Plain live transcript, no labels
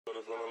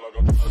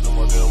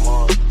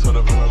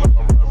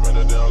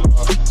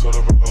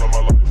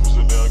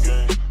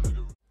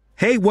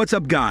Hey, what's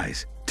up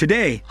guys?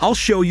 Today, I'll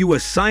show you a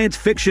science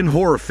fiction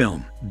horror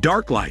film,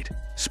 Darklight.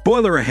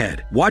 Spoiler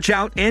ahead, watch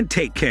out and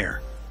take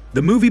care.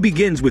 The movie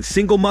begins with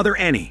single mother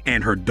Annie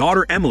and her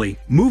daughter Emily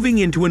moving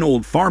into an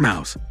old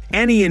farmhouse.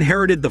 Annie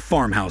inherited the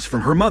farmhouse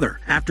from her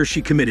mother after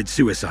she committed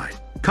suicide.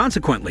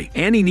 Consequently,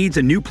 Annie needs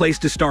a new place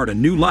to start a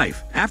new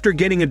life after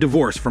getting a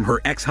divorce from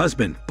her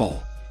ex-husband,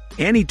 Paul.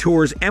 Annie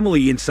tours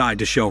Emily inside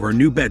to show her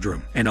new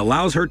bedroom and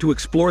allows her to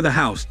explore the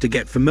house to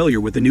get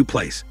familiar with the new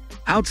place.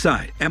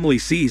 Outside, Emily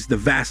sees the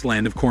vast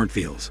land of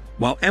cornfields.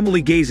 While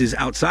Emily gazes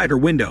outside her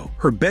window,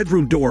 her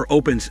bedroom door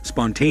opens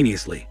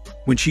spontaneously.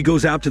 When she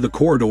goes out to the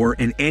corridor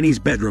in Annie's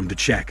bedroom to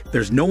check,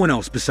 there's no one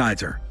else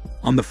besides her.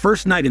 On the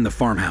first night in the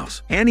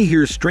farmhouse, Annie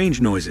hears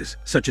strange noises,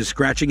 such as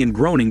scratching and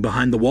groaning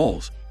behind the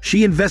walls.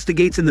 She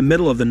investigates in the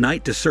middle of the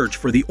night to search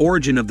for the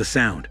origin of the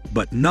sound,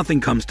 but nothing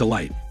comes to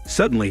light.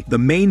 Suddenly, the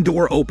main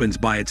door opens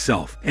by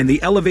itself, and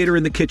the elevator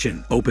in the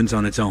kitchen opens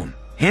on its own.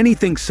 Annie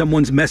thinks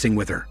someone's messing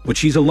with her, but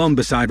she's alone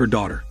beside her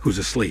daughter, who's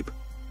asleep.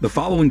 The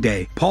following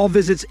day, Paul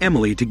visits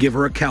Emily to give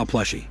her a cow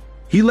plushie.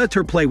 He lets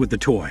her play with the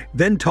toy,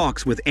 then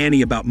talks with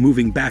Annie about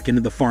moving back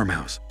into the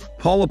farmhouse.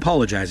 Paul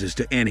apologizes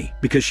to Annie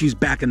because she's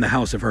back in the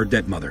house of her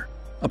dead mother.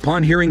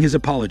 Upon hearing his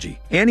apology,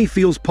 Annie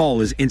feels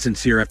Paul is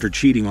insincere after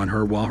cheating on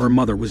her while her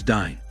mother was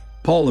dying.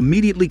 Paul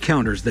immediately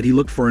counters that he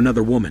looked for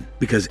another woman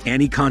because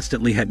Annie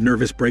constantly had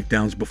nervous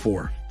breakdowns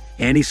before.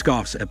 Annie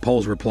scoffs at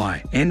Paul's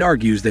reply and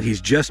argues that he's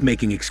just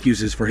making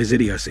excuses for his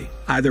idiocy.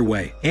 Either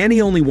way,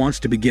 Annie only wants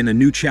to begin a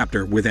new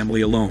chapter with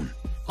Emily alone.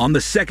 On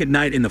the second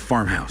night in the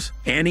farmhouse,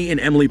 Annie and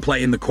Emily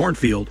play in the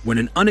cornfield when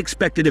an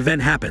unexpected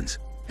event happens.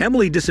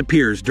 Emily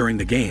disappears during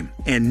the game,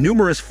 and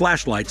numerous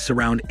flashlights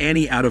surround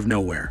Annie out of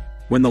nowhere.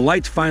 When the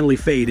lights finally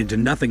fade into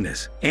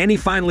nothingness, Annie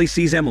finally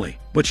sees Emily,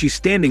 but she's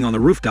standing on the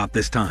rooftop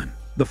this time.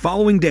 The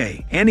following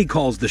day, Annie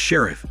calls the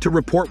sheriff to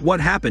report what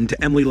happened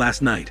to Emily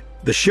last night.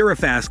 The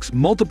sheriff asks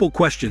multiple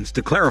questions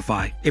to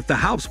clarify if the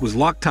house was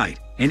locked tight,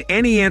 and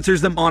Annie answers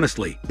them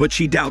honestly, but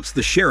she doubts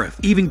the sheriff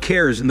even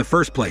cares in the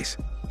first place.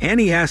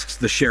 Annie asks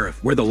the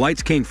sheriff where the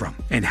lights came from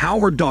and how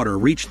her daughter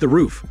reached the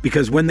roof,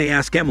 because when they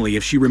ask Emily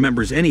if she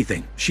remembers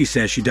anything, she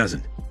says she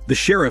doesn't. The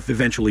sheriff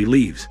eventually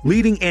leaves,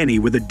 leaving Annie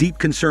with a deep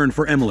concern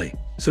for Emily.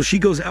 So she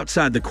goes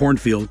outside the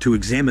cornfield to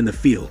examine the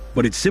field,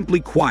 but it's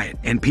simply quiet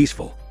and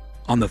peaceful.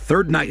 On the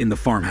third night in the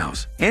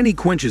farmhouse, Annie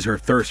quenches her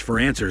thirst for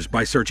answers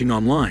by searching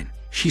online.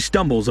 She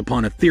stumbles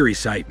upon a theory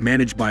site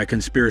managed by a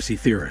conspiracy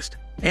theorist.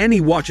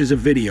 Annie watches a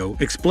video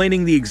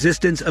explaining the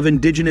existence of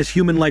indigenous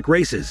human-like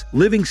races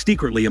living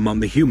secretly among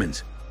the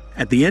humans.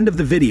 At the end of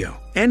the video,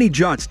 Annie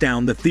jots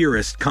down the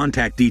theorist's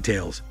contact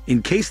details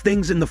in case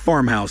things in the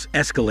farmhouse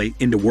escalate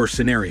into worse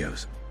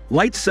scenarios.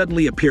 Lights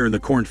suddenly appear in the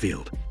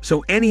cornfield,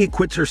 so Annie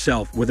equips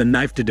herself with a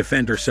knife to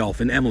defend herself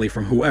and Emily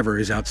from whoever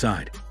is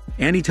outside.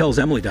 Annie tells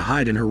Emily to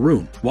hide in her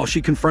room while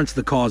she confronts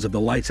the cause of the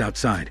lights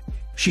outside.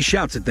 She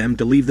shouts at them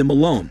to leave them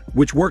alone,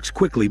 which works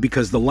quickly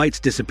because the lights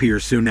disappear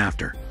soon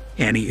after.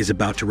 Annie is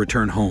about to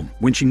return home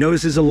when she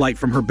notices a light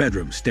from her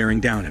bedroom staring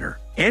down at her.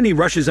 Annie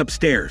rushes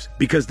upstairs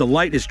because the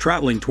light is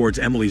traveling towards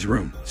Emily's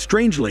room.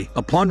 Strangely,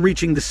 upon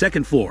reaching the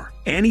second floor,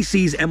 Annie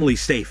sees Emily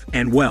safe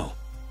and well.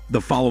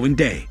 The following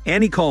day,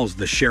 Annie calls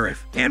the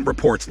sheriff and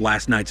reports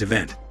last night's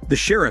event. The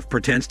sheriff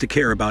pretends to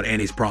care about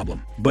Annie's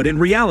problem, but in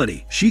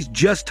reality, she's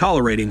just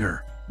tolerating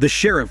her. The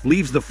sheriff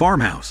leaves the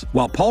farmhouse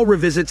while Paul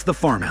revisits the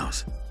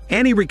farmhouse.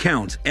 Annie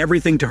recounts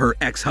everything to her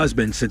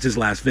ex-husband since his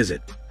last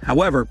visit.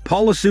 However,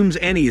 Paul assumes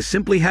Annie is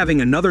simply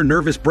having another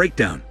nervous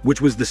breakdown,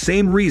 which was the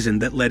same reason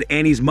that led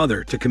Annie's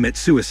mother to commit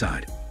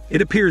suicide.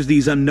 It appears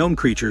these unknown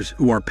creatures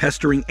who are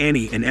pestering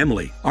Annie and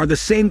Emily are the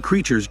same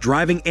creatures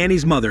driving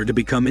Annie's mother to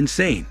become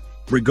insane.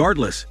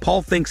 Regardless,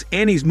 Paul thinks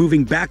Annie's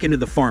moving back into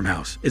the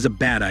farmhouse is a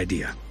bad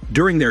idea.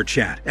 During their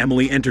chat,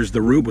 Emily enters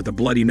the room with a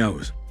bloody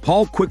nose.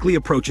 Paul quickly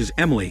approaches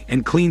Emily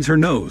and cleans her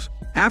nose.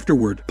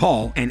 Afterward,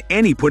 Paul and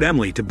Annie put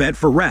Emily to bed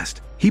for rest.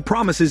 He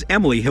promises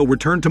Emily he'll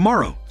return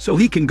tomorrow, so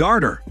he can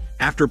guard her.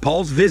 After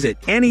Paul's visit,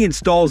 Annie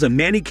installs a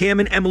mannequin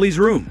in Emily's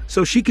room,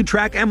 so she can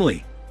track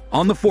Emily.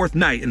 On the fourth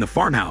night in the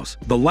farmhouse,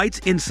 the lights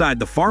inside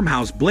the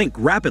farmhouse blink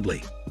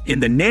rapidly.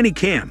 In the nanny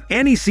cam,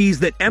 Annie sees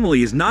that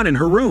Emily is not in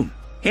her room.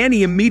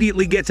 Annie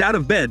immediately gets out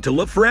of bed to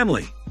look for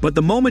Emily, but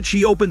the moment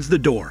she opens the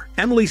door,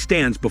 Emily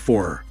stands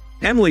before her.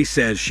 Emily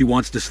says she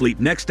wants to sleep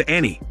next to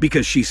Annie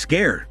because she's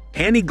scared.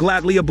 Annie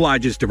gladly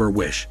obliges to her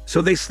wish,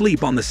 so they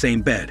sleep on the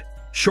same bed.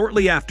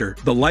 Shortly after,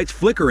 the lights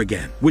flicker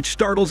again, which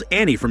startles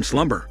Annie from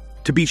slumber.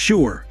 To be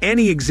sure,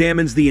 Annie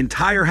examines the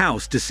entire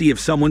house to see if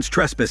someone's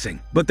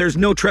trespassing, but there's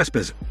no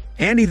trespassing.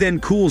 Annie then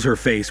cools her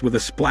face with a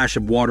splash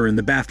of water in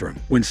the bathroom,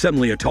 when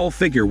suddenly a tall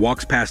figure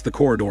walks past the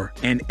corridor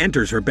and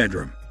enters her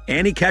bedroom.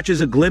 Annie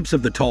catches a glimpse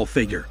of the tall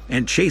figure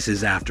and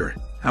chases after it.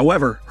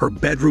 However, her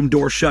bedroom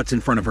door shuts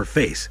in front of her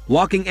face,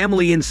 locking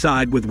Emily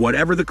inside with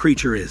whatever the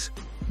creature is.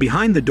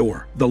 Behind the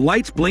door, the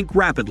lights blink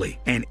rapidly,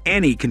 and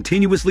Annie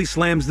continuously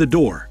slams the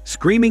door,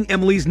 screaming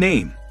Emily's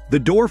name. The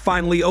door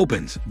finally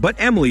opens, but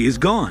Emily is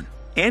gone.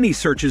 Annie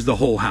searches the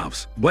whole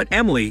house, but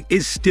Emily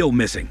is still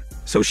missing.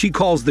 So she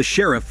calls the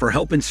sheriff for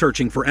help in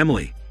searching for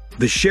Emily.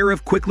 The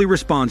sheriff quickly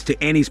responds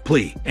to Annie's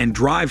plea and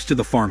drives to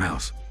the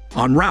farmhouse.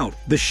 En route,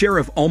 the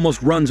sheriff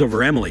almost runs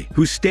over Emily,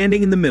 who's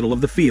standing in the middle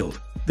of the field.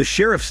 The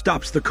sheriff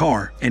stops the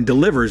car and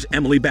delivers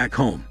Emily back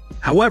home.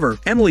 However,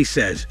 Emily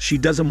says she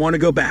doesn't want to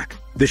go back.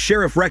 The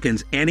sheriff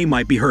reckons Annie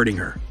might be hurting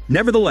her.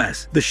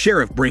 Nevertheless, the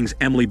sheriff brings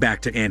Emily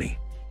back to Annie.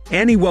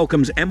 Annie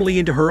welcomes Emily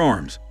into her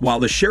arms, while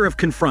the sheriff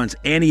confronts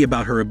Annie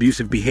about her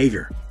abusive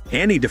behavior.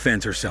 Annie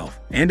defends herself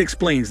and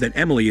explains that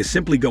Emily is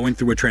simply going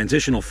through a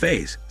transitional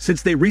phase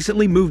since they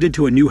recently moved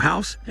into a new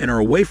house and are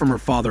away from her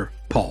father,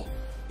 Paul.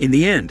 In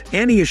the end,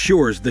 Annie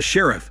assures the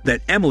sheriff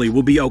that Emily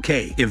will be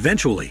okay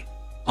eventually.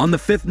 On the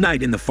 5th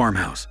night in the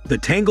farmhouse, the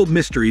tangled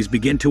mysteries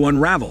begin to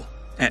unravel.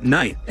 At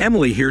night,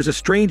 Emily hears a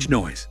strange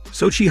noise,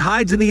 so she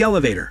hides in the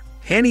elevator.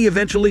 Annie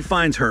eventually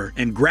finds her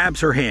and grabs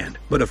her hand,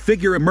 but a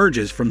figure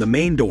emerges from the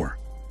main door.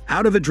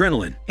 Out of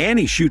adrenaline,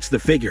 Annie shoots the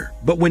figure,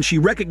 but when she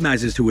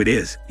recognizes who it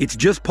is, it's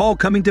just Paul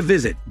coming to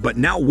visit, but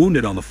now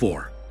wounded on the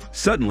floor.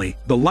 Suddenly,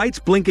 the lights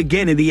blink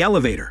again in the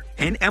elevator,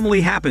 and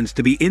Emily happens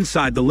to be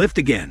inside the lift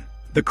again.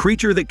 The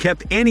creature that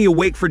kept Annie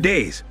awake for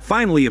days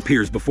finally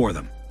appears before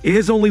them. It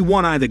has only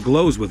one eye that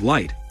glows with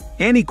light.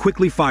 Annie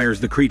quickly fires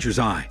the creature's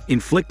eye,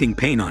 inflicting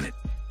pain on it.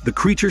 The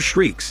creature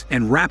shrieks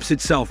and wraps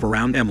itself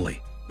around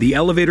Emily. The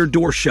elevator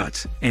door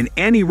shuts, and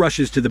Annie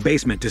rushes to the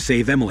basement to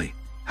save Emily.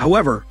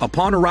 However,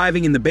 upon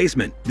arriving in the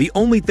basement, the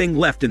only thing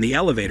left in the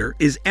elevator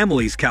is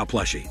Emily's cow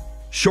plushie.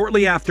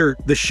 Shortly after,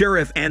 the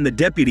sheriff and the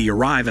deputy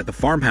arrive at the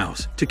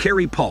farmhouse to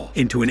carry Paul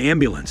into an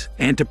ambulance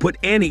and to put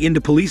Annie into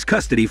police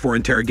custody for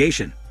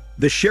interrogation.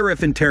 The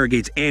sheriff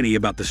interrogates Annie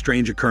about the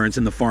strange occurrence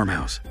in the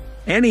farmhouse.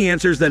 Annie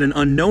answers that an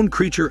unknown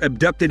creature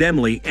abducted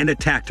Emily and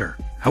attacked her.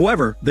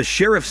 However, the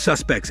sheriff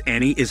suspects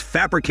Annie is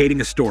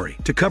fabricating a story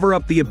to cover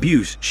up the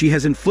abuse she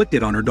has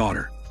inflicted on her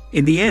daughter.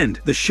 In the end,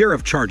 the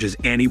sheriff charges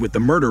Annie with the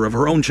murder of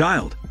her own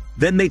child.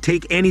 Then they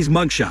take Annie's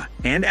mugshot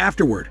and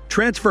afterward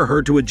transfer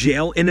her to a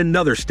jail in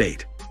another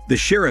state. The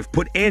sheriff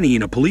put Annie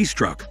in a police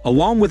truck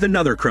along with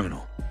another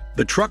criminal.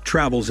 The truck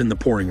travels in the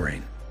pouring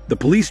rain. The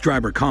police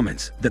driver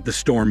comments that the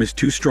storm is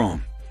too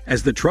strong.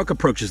 As the truck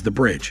approaches the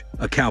bridge,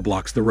 a cow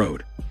blocks the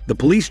road. The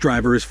police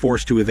driver is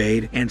forced to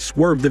evade and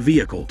swerve the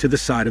vehicle to the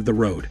side of the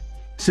road.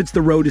 Since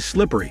the road is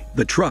slippery,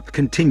 the truck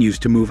continues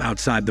to move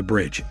outside the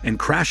bridge and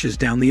crashes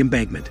down the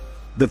embankment.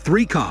 The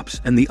 3 cops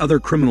and the other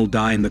criminal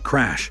die in the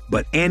crash,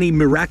 but Annie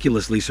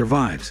miraculously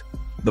survives.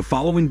 The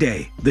following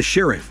day, the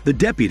sheriff, the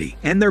deputy,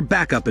 and their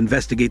backup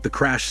investigate the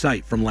crash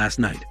site from last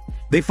night.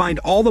 They find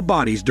all the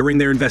bodies during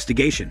their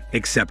investigation,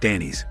 except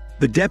Annie's.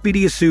 The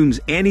deputy assumes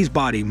Annie's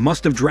body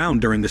must have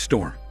drowned during the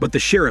storm, but the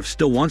sheriff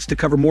still wants to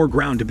cover more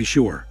ground to be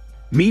sure.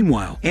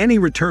 Meanwhile, Annie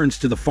returns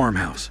to the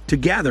farmhouse to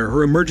gather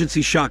her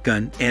emergency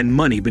shotgun and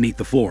money beneath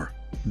the floor.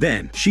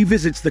 Then, she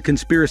visits the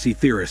conspiracy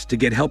theorist to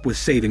get help with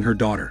saving her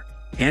daughter.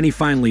 Annie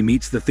finally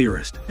meets the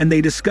theorist, and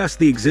they discuss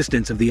the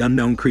existence of the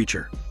unknown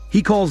creature.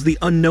 He calls the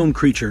unknown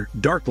creature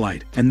Dark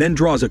Light and then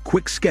draws a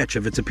quick sketch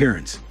of its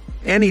appearance.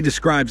 Annie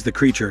describes the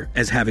creature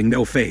as having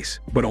no face,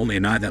 but only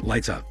an eye that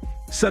lights up.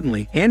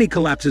 Suddenly, Annie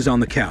collapses on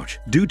the couch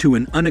due to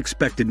an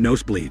unexpected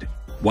nosebleed.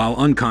 While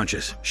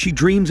unconscious, she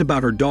dreams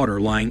about her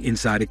daughter lying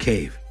inside a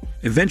cave.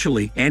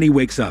 Eventually, Annie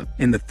wakes up,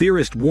 and the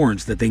theorist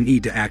warns that they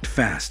need to act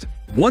fast.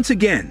 Once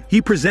again,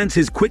 he presents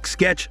his quick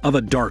sketch of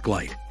a dark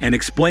light and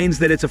explains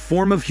that it's a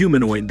form of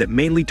humanoid that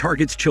mainly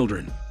targets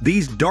children.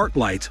 These dark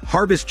lights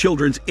harvest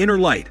children's inner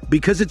light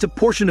because it's a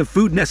portion of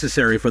food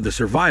necessary for the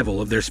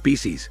survival of their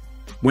species.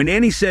 When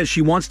Annie says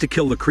she wants to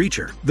kill the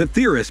creature, the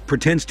theorist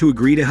pretends to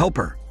agree to help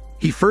her.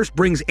 He first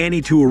brings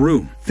Annie to a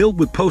room filled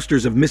with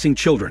posters of missing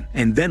children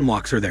and then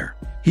locks her there.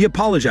 He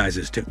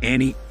apologizes to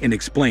Annie and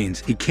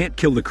explains he can't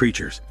kill the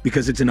creatures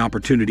because it's an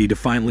opportunity to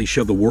finally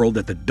show the world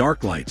that the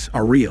dark lights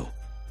are real.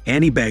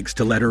 Annie begs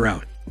to let her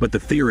out, but the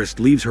theorist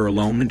leaves her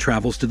alone and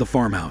travels to the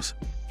farmhouse.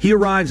 He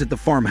arrives at the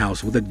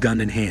farmhouse with a gun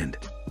in hand.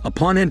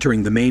 Upon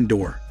entering the main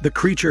door, the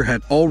creature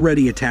had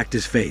already attacked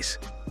his face.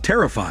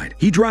 Terrified,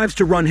 he drives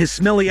to run his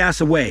smelly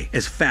ass away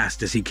as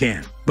fast as he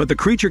can. But the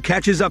creature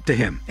catches up to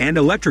him and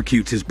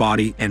electrocutes his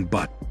body and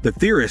butt. The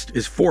theorist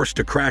is forced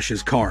to crash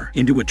his car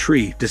into a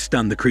tree to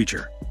stun the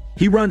creature.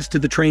 He runs to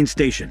the train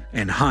station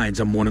and hides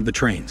on one of the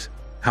trains.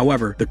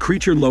 However, the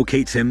creature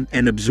locates him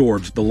and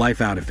absorbs the life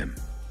out of him.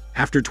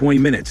 After 20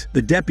 minutes,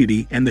 the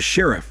deputy and the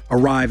sheriff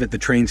arrive at the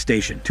train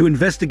station to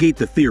investigate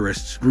the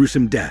theorist's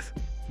gruesome death.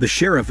 The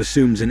sheriff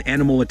assumes an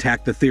animal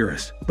attacked the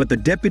theorist, but the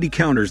deputy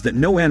counters that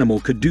no animal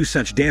could do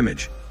such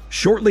damage.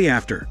 Shortly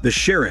after, the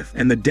sheriff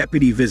and the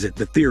deputy visit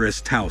the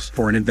theorist's house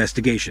for an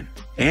investigation.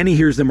 Annie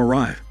hears them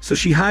arrive, so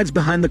she hides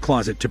behind the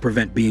closet to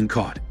prevent being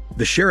caught.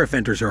 The sheriff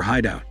enters her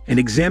hideout and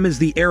examines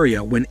the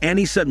area when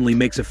Annie suddenly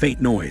makes a faint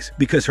noise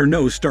because her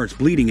nose starts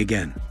bleeding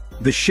again.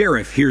 The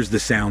sheriff hears the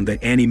sound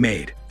that Annie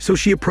made, so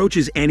she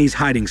approaches Annie's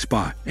hiding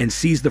spot and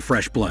sees the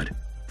fresh blood.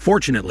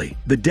 Fortunately,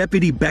 the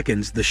deputy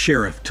beckons the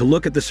sheriff to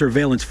look at the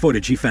surveillance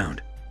footage he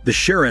found. The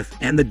sheriff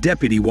and the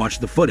deputy watch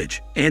the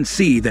footage and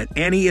see that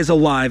Annie is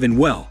alive and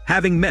well,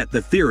 having met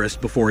the theorist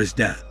before his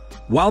death.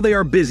 While they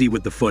are busy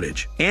with the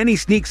footage, Annie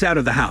sneaks out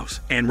of the house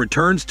and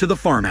returns to the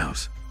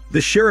farmhouse.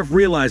 The sheriff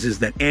realizes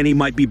that Annie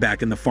might be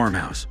back in the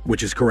farmhouse,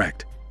 which is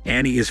correct.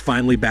 Annie is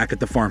finally back at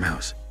the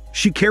farmhouse.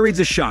 She carries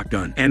a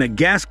shotgun and a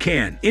gas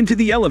can into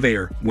the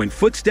elevator when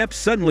footsteps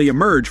suddenly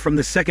emerge from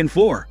the second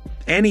floor.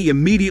 Annie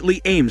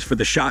immediately aims for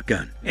the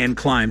shotgun and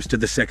climbs to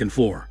the second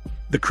floor.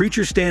 The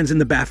creature stands in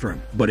the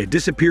bathroom, but it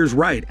disappears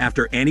right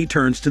after Annie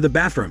turns to the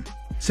bathroom.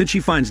 Since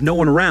she finds no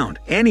one around,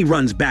 Annie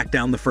runs back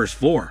down the first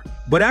floor.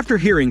 But after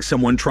hearing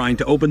someone trying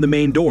to open the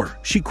main door,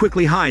 she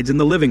quickly hides in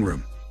the living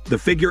room. The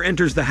figure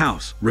enters the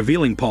house,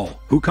 revealing Paul,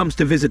 who comes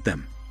to visit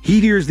them. He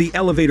hears the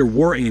elevator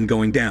whirring and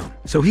going down,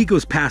 so he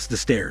goes past the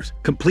stairs,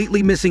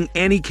 completely missing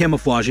Annie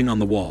camouflaging on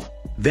the wall.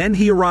 Then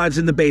he arrives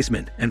in the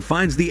basement and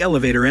finds the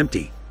elevator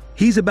empty.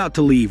 He's about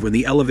to leave when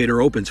the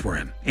elevator opens for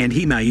him, and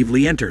he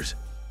naively enters.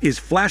 His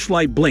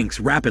flashlight blinks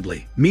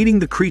rapidly, meaning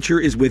the creature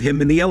is with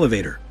him in the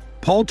elevator.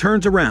 Paul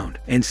turns around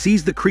and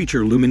sees the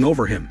creature looming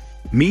over him.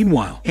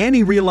 Meanwhile,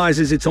 Annie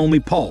realizes it's only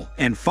Paul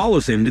and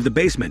follows him to the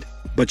basement.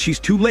 But she's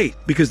too late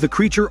because the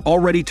creature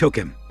already took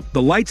him.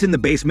 The lights in the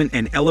basement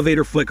and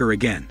elevator flicker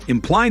again,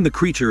 implying the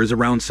creature is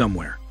around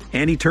somewhere.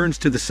 Annie turns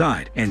to the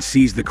side and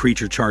sees the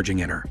creature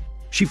charging at her.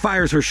 She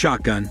fires her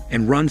shotgun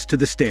and runs to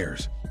the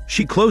stairs.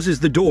 She closes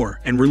the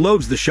door and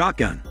reloads the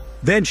shotgun.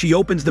 Then she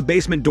opens the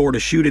basement door to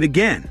shoot it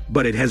again,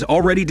 but it has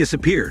already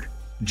disappeared.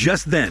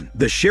 Just then,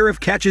 the sheriff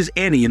catches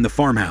Annie in the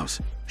farmhouse.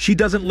 She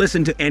doesn't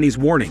listen to Annie's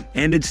warning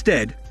and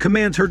instead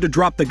commands her to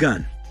drop the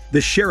gun. The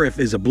sheriff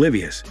is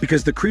oblivious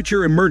because the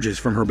creature emerges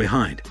from her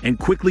behind and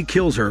quickly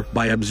kills her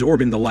by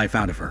absorbing the life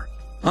out of her.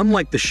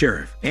 Unlike the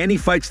sheriff, Annie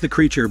fights the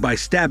creature by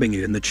stabbing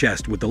it in the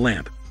chest with the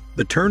lamp.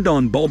 The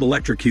turned-on bulb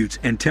electrocutes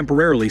and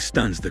temporarily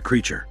stuns the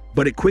creature,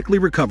 but it quickly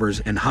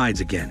recovers and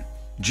hides again.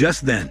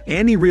 Just then,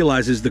 Annie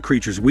realizes the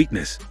creature's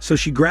weakness, so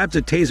she grabs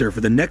a taser for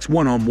the next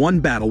one-on-one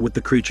battle with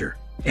the creature.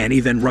 Annie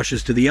then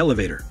rushes to the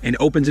elevator and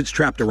opens its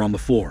trapdoor on the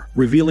floor,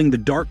 revealing the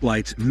dark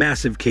light's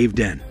massive cave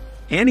den.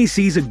 Annie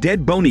sees a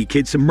dead bony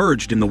kid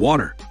submerged in the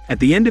water. At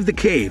the end of the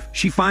cave,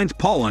 she finds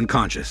Paul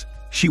unconscious.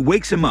 She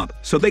wakes him up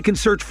so they can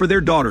search for their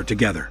daughter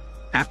together.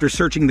 After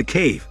searching the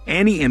cave,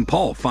 Annie and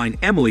Paul find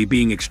Emily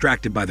being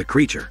extracted by the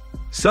creature.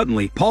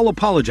 Suddenly, Paul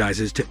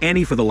apologizes to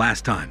Annie for the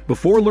last time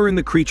before luring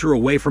the creature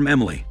away from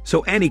Emily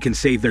so Annie can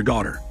save their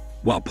daughter.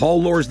 While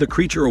Paul lures the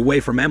creature away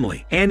from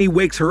Emily, Annie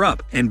wakes her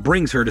up and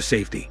brings her to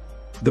safety.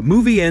 The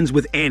movie ends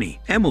with Annie,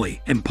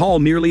 Emily, and Paul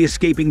nearly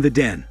escaping the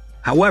den.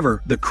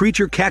 However, the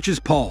creature catches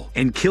Paul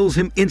and kills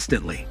him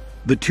instantly.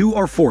 The two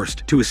are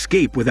forced to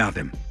escape without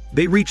him.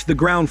 They reach the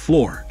ground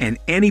floor, and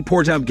Annie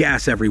pours out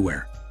gas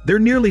everywhere. They're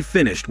nearly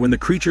finished when the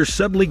creature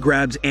suddenly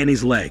grabs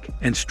Annie's leg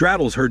and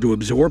straddles her to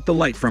absorb the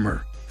light from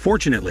her.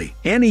 Fortunately,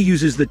 Annie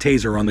uses the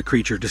taser on the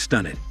creature to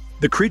stun it.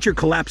 The creature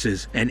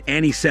collapses, and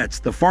Annie sets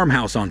the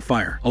farmhouse on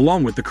fire,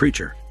 along with the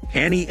creature.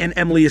 Annie and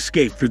Emily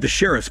escape through the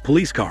sheriff's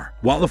police car,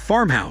 while the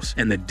farmhouse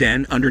and the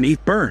den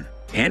underneath burn.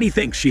 Annie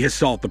thinks she has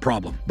solved the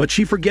problem, but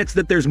she forgets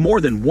that there's more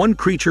than one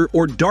creature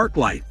or dark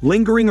light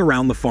lingering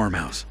around the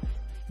farmhouse.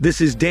 This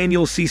is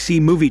Daniel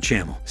CC Movie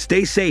Channel.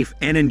 Stay safe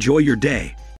and enjoy your day.